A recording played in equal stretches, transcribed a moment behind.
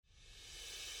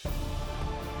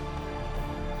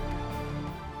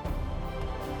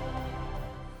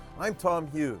I'm Tom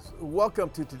Hughes.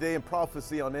 Welcome to Today in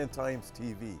Prophecy on End Times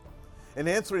TV. In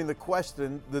answering the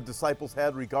question the disciples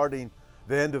had regarding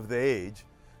the end of the age,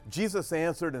 Jesus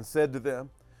answered and said to them,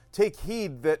 "Take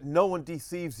heed that no one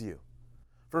deceives you.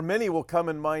 For many will come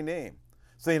in my name,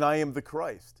 saying, 'I am the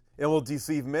Christ,' and will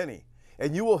deceive many.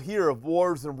 And you will hear of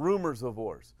wars and rumors of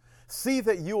wars. See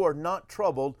that you are not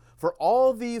troubled, for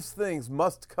all these things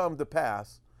must come to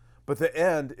pass, but the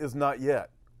end is not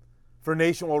yet. For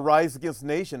nation will rise against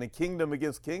nation, and kingdom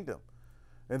against kingdom.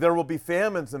 And there will be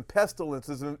famines and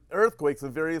pestilences and earthquakes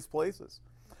in various places.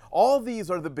 All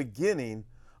these are the beginning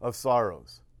of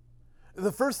sorrows."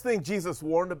 The first thing Jesus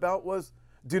warned about was,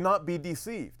 do not be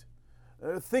deceived.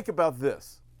 Think about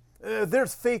this.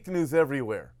 There's fake news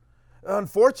everywhere.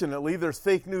 Unfortunately, there's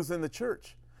fake news in the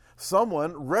church.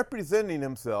 Someone representing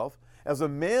himself as a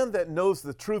man that knows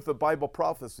the truth of Bible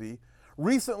prophecy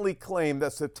recently claimed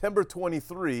that September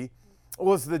 23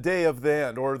 was the day of the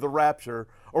end, or the rapture,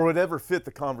 or whatever fit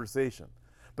the conversation.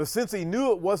 But since he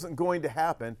knew it wasn't going to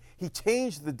happen, he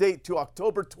changed the date to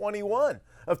October 21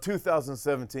 of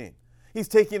 2017. He's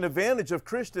taking advantage of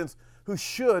Christians who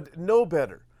should know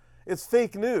better. It's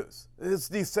fake news. It's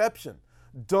deception.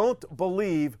 Don't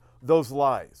believe those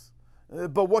lies.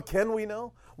 But what can we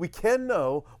know? We can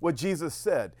know what Jesus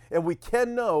said, and we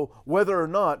can know whether or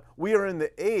not we are in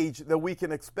the age that we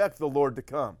can expect the Lord to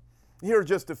come. Here are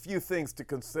just a few things to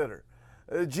consider.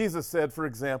 Jesus said, for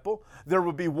example, there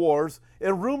will be wars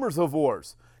and rumors of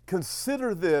wars.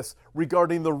 Consider this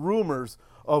regarding the rumors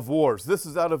of wars. This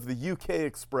is out of the UK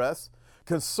Express.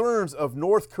 Concerns of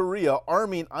North Korea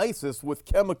arming ISIS with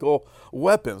chemical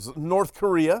weapons. North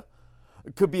Korea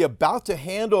could be about to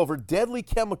hand over deadly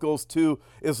chemicals to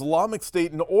Islamic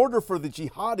State in order for the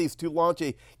jihadis to launch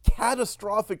a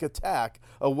catastrophic attack,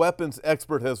 a weapons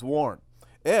expert has warned.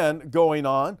 And going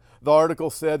on, the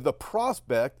article said the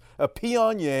prospect of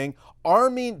Pyongyang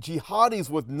arming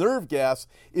jihadis with nerve gas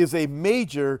is a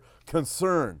major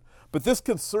concern. But this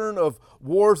concern of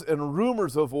wars and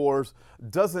rumors of wars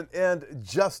doesn't end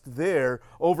just there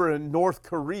over in North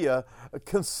Korea.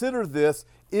 Consider this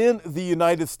in the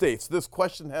United States. This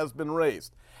question has been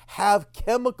raised. Have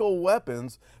chemical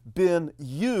weapons been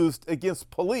used against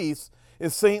police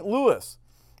in St. Louis?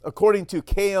 According to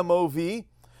KMOV,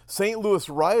 St. Louis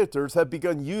rioters have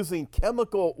begun using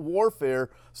chemical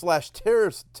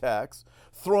warfare/terrorist attacks,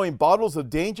 throwing bottles of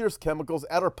dangerous chemicals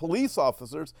at our police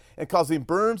officers and causing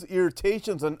burns,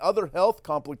 irritations, and other health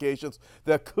complications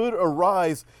that could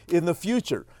arise in the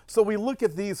future. So we look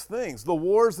at these things, the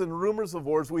wars and rumors of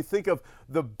wars, we think of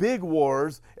the big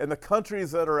wars and the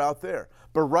countries that are out there.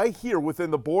 But right here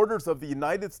within the borders of the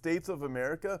United States of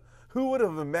America, who would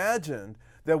have imagined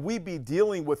that we'd be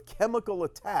dealing with chemical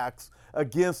attacks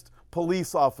against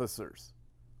police officers?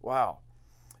 Wow.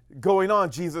 Going on,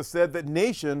 Jesus said that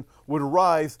nation would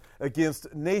rise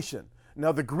against nation.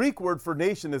 Now, the Greek word for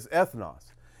nation is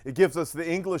ethnos. It gives us the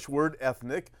English word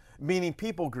ethnic, meaning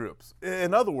people groups.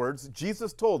 In other words,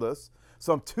 Jesus told us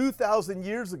some 2,000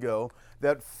 years ago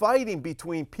that fighting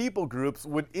between people groups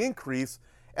would increase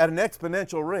at an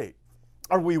exponential rate.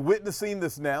 Are we witnessing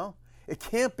this now? It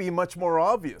can't be much more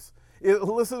obvious.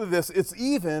 Listen to this. It's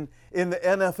even in the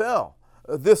NFL.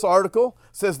 This article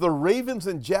says the Ravens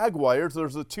and Jaguars,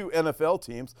 there's the two NFL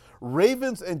teams,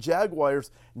 Ravens and Jaguars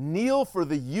kneel for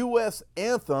the U.S.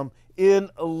 anthem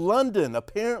in London.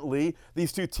 Apparently,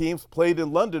 these two teams played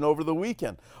in London over the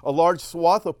weekend. A large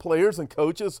swath of players and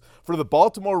coaches for the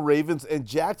Baltimore Ravens and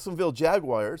Jacksonville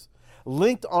Jaguars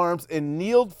linked arms and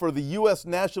kneeled for the U.S.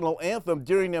 national anthem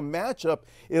during a matchup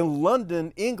in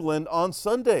London, England on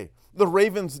Sunday. The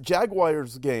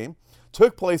Ravens-Jaguars game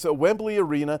took place at Wembley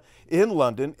Arena in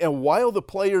London, and while the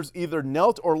players either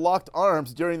knelt or locked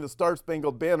arms during the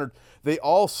Star-Spangled Banner, they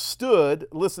all stood,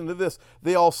 listen to this,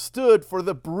 they all stood for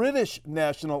the British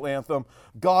national anthem,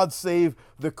 God Save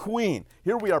the Queen.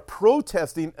 Here we are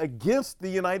protesting against the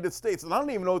United States, and I don't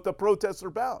even know what the protests are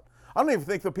about. I don't even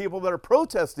think the people that are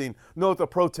protesting know what the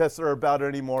protests are about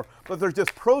anymore, but they're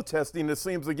just protesting, it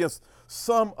seems, against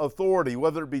some authority,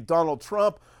 whether it be Donald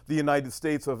Trump, the United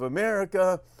States of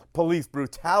America, police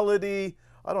brutality,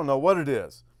 I don't know what it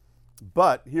is.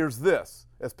 But here's this.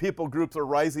 As people groups are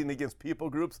rising against people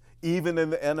groups, even in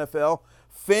the NFL,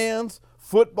 fans,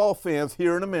 football fans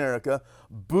here in America,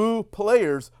 boo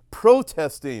players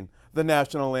protesting the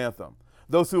national anthem.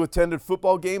 Those who attended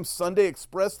football games Sunday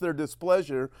expressed their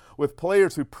displeasure with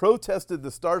players who protested the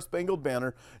Star-Spangled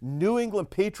Banner. New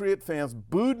England Patriot fans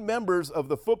booed members of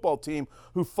the football team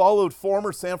who followed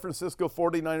former San Francisco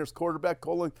 49ers quarterback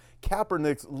Colin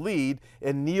Kaepernick's lead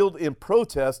and kneeled in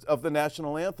protest of the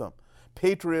national anthem.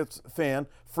 Patriots fan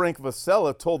Frank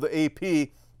Vasella told the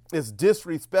AP, is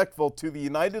disrespectful to the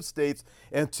United States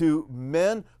and to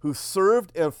men who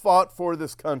served and fought for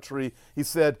this country. He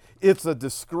said, it's a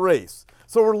disgrace.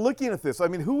 So we're looking at this. I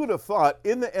mean, who would have thought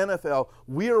in the NFL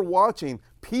we are watching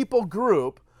people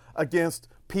group against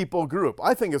people group?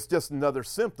 I think it's just another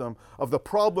symptom of the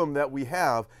problem that we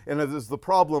have, and it is the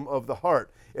problem of the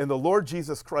heart. And the Lord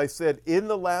Jesus Christ said, in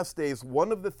the last days,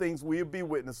 one of the things we will be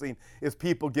witnessing is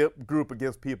people group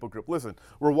against people group. Listen,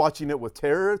 we're watching it with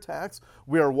terror attacks.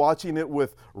 We are watching it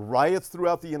with riots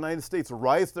throughout the United States,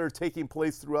 riots that are taking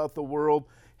place throughout the world.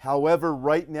 However,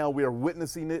 right now we are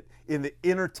witnessing it in the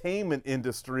entertainment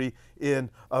industry in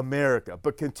America.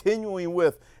 But continuing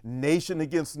with nation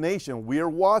against nation, we are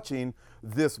watching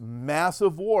this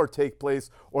massive war take place,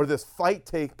 or this fight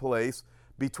take place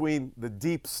between the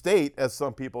deep state, as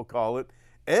some people call it,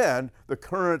 and the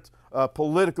current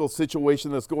political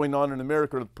situation that's going on in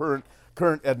America, the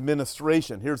current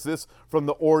administration. Here's this from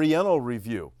the Oriental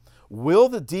Review. Will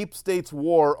the deep state's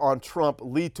war on Trump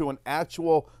lead to an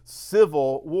actual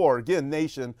civil war? Again,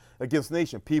 nation against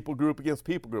nation, people group against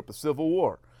people group, a civil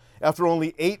war. After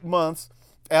only 8 months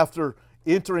after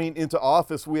entering into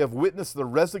office, we have witnessed the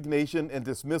resignation and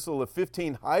dismissal of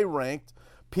 15 high-ranked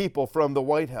people from the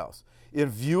White House. In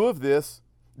view of this,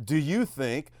 do you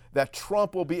think that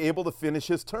Trump will be able to finish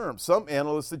his term? Some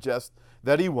analysts suggest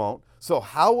that he won't. So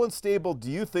how unstable do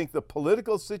you think the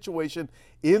political situation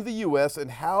in the U.S.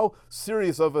 and how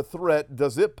serious of a threat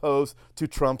does it pose to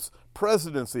Trump's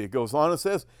presidency? It goes on and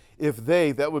says, if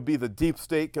they, that would be the deep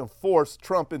state, can force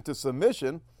Trump into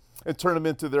submission and turn him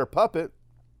into their puppet,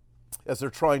 as they're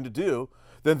trying to do,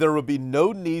 then there would be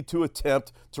no need to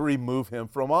attempt to remove him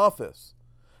from office.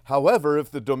 However,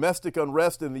 if the domestic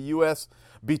unrest in the U.S.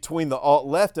 between the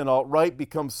alt-left and alt-right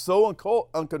becomes so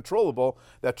uncontrollable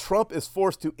that Trump is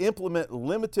forced to implement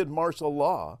limited martial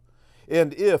law,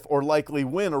 and if, or likely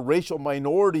when, a racial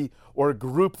minority or a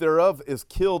group thereof is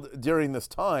killed during this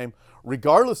time,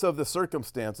 regardless of the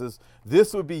circumstances,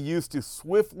 this would be used to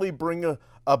swiftly bring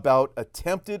about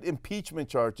attempted impeachment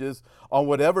charges on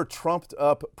whatever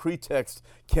trumped-up pretext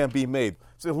can be made.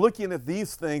 So looking at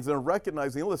these things and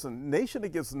recognizing, listen, nation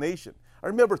against nation. I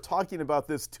remember talking about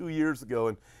this 2 years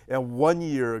ago and 1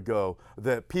 year ago,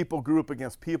 that people group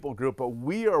against people group, but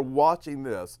we are watching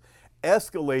this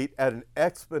escalate at an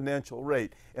exponential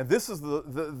rate. And this is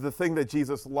the thing that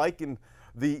Jesus likened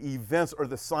the events or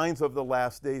the signs of the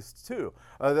last days too,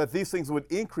 that these things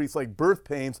would increase like birth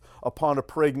pains upon a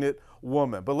pregnant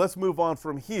woman. But let's move on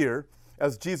from here.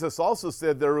 As Jesus also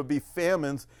said, there would be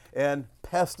famines and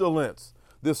pestilence.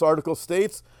 This article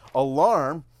states,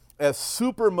 alarm as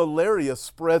super malaria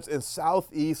spreads in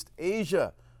Southeast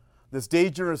Asia. This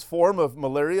dangerous form of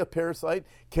malaria parasite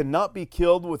cannot be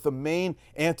killed with the main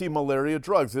anti-malaria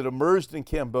drugs. It emerged in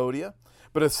Cambodia,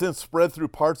 but has since spread through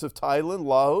parts of Thailand,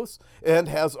 Laos, and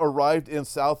has arrived in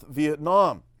South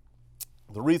Vietnam.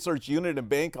 The research unit in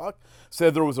Bangkok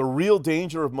said there was a real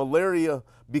danger of malaria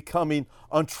becoming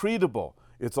untreatable.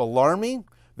 It's alarming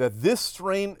that this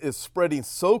strain is spreading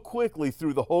so quickly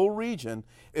through the whole region,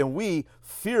 and we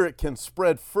fear it can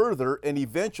spread further and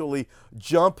eventually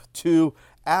jump to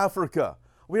Africa.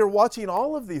 We are watching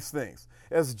all of these things.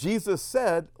 As Jesus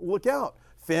said, look out.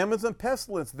 Famines and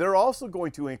pestilence, they're also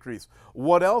going to increase.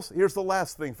 What else? Here's the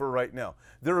last thing for right now.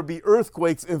 There will be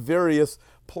earthquakes in various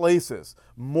places.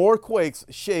 More quakes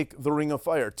shake the Ring of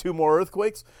Fire. 2 more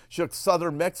earthquakes shook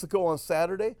southern Mexico on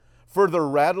Saturday, further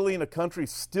rattling a country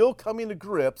still coming to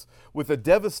grips with the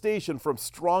devastation from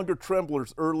stronger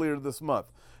tremblers earlier this month.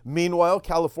 Meanwhile,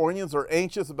 Californians are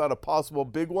anxious about a possible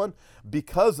big one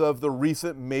because of the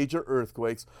recent major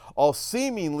earthquakes, all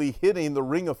seemingly hitting the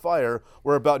Ring of Fire,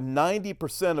 where about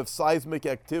 90% of seismic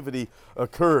activity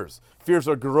occurs. Fears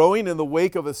are growing in the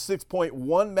wake of a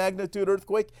 6.1 magnitude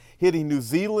earthquake hitting New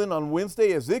Zealand on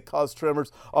Wednesday as it caused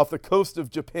tremors off the coast of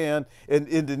Japan and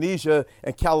Indonesia,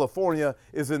 and California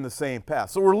is in the same path.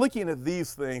 So we're looking at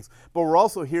these things, but we're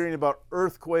also hearing about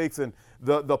earthquakes and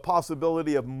the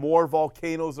possibility of more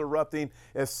volcanoes erupting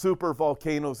as super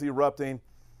volcanoes erupting.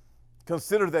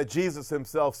 Consider that Jesus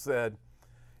himself said,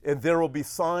 and there will be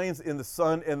signs in the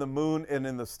sun and the moon and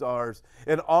in the stars,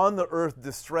 and on the earth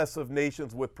distress of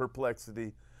nations with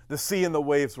perplexity, the sea and the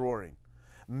waves roaring.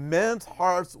 Men's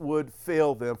hearts would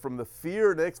fail them from the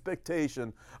fear and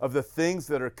expectation of the things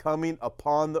that are coming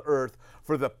upon the earth,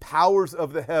 for the powers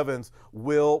of the heavens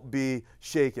will be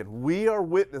shaken. We are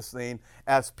witnessing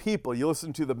as people. You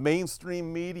listen to the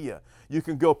mainstream media. You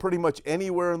can go pretty much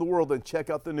anywhere in the world and check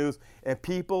out the news, and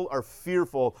people are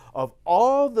fearful of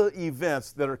all the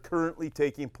events that are currently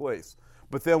taking place.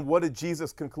 But then what did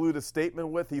Jesus conclude his statement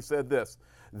with? He said this,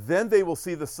 then they will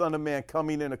see the Son of Man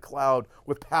coming in a cloud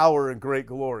with power and great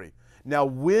glory. Now,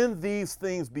 when these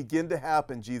things begin to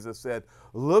happen, Jesus said,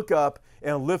 look up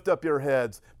and lift up your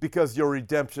heads because your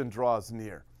redemption draws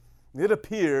near. It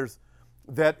appears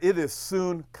that it is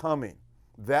soon coming,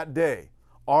 that day.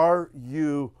 Are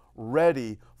you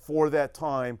ready for that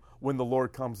time when the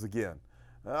Lord comes again?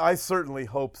 I certainly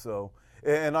hope so.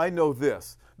 And I know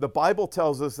this. The Bible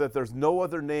tells us that there's no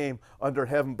other name under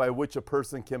heaven by which a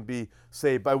person can be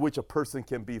saved, by which a person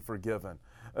can be forgiven.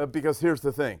 Because here's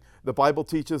the thing. The Bible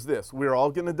teaches this. We're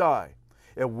all going to die.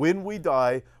 And when we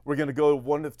die, we're going to go to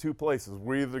one of two places.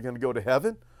 We're either going to go to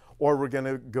heaven or we're going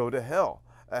to go to hell.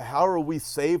 How are we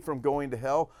saved from going to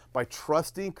hell? By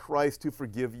trusting Christ to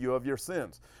forgive you of your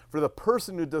sins. For the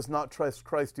person who does not trust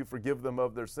Christ to forgive them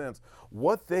of their sins,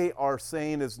 what they are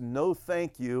saying is, no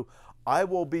thank you. I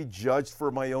will be judged for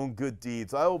my own good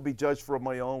deeds. I will be judged for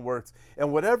my own works.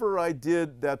 And whatever I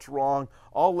did that's wrong,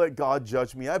 I'll let God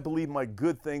judge me. I believe my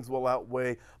good things will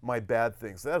outweigh my bad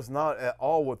things. That is not at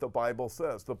all what the Bible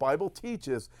says. The Bible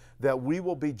teaches that we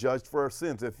will be judged for our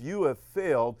sins. If you have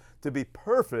failed to be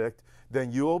perfect,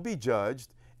 then you will be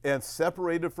judged and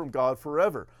separated from God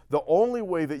forever. The only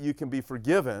way that you can be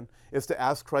forgiven is to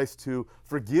ask Christ to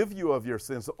forgive you of your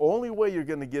sins. The only way you're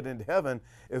going to get into heaven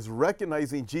is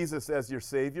recognizing Jesus as your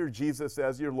Savior, Jesus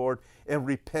as your Lord, and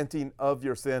repenting of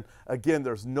your sin. Again,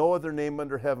 there's no other name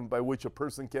under heaven by which a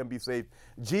person can be saved.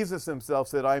 Jesus himself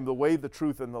said, I am the way, the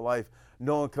truth, and the life.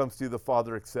 No one comes to the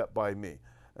Father except by me.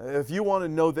 If you want to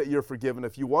know that you're forgiven,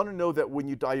 if you want to know that when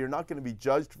you die, you're not going to be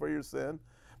judged for your sin,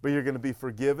 but you're going to be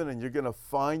forgiven and you're going to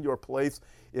find your place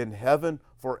in heaven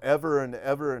forever and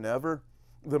ever and ever,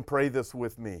 then pray this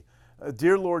with me.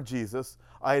 Dear Lord Jesus,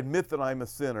 I admit that I'm a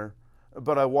sinner,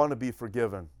 but I want to be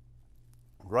forgiven.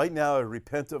 Right now, I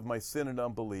repent of my sin and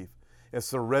unbelief and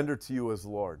surrender to you as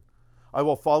Lord. I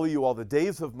will follow you all the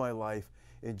days of my life.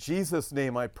 In Jesus'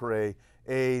 name I pray,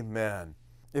 amen.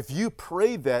 If you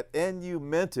prayed that and you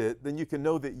meant it, then you can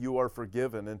know that you are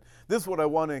forgiven. And this is what I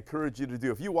want to encourage you to do.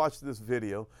 If you watch this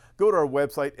video, go to our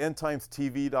website,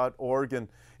 endtimestv.org, and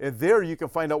there you can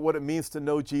find out what it means to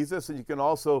know Jesus. And you can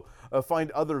also find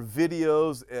other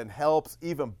videos and helps,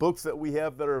 even books that we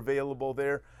have that are available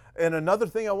there. And another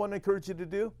thing I want to encourage you to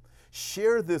do,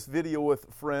 share this video with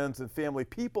friends and family,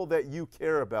 people that you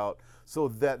care about, so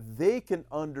that they can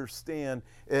understand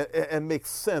and make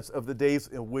sense of the days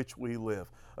in which we live.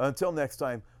 Until next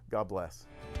time, God bless.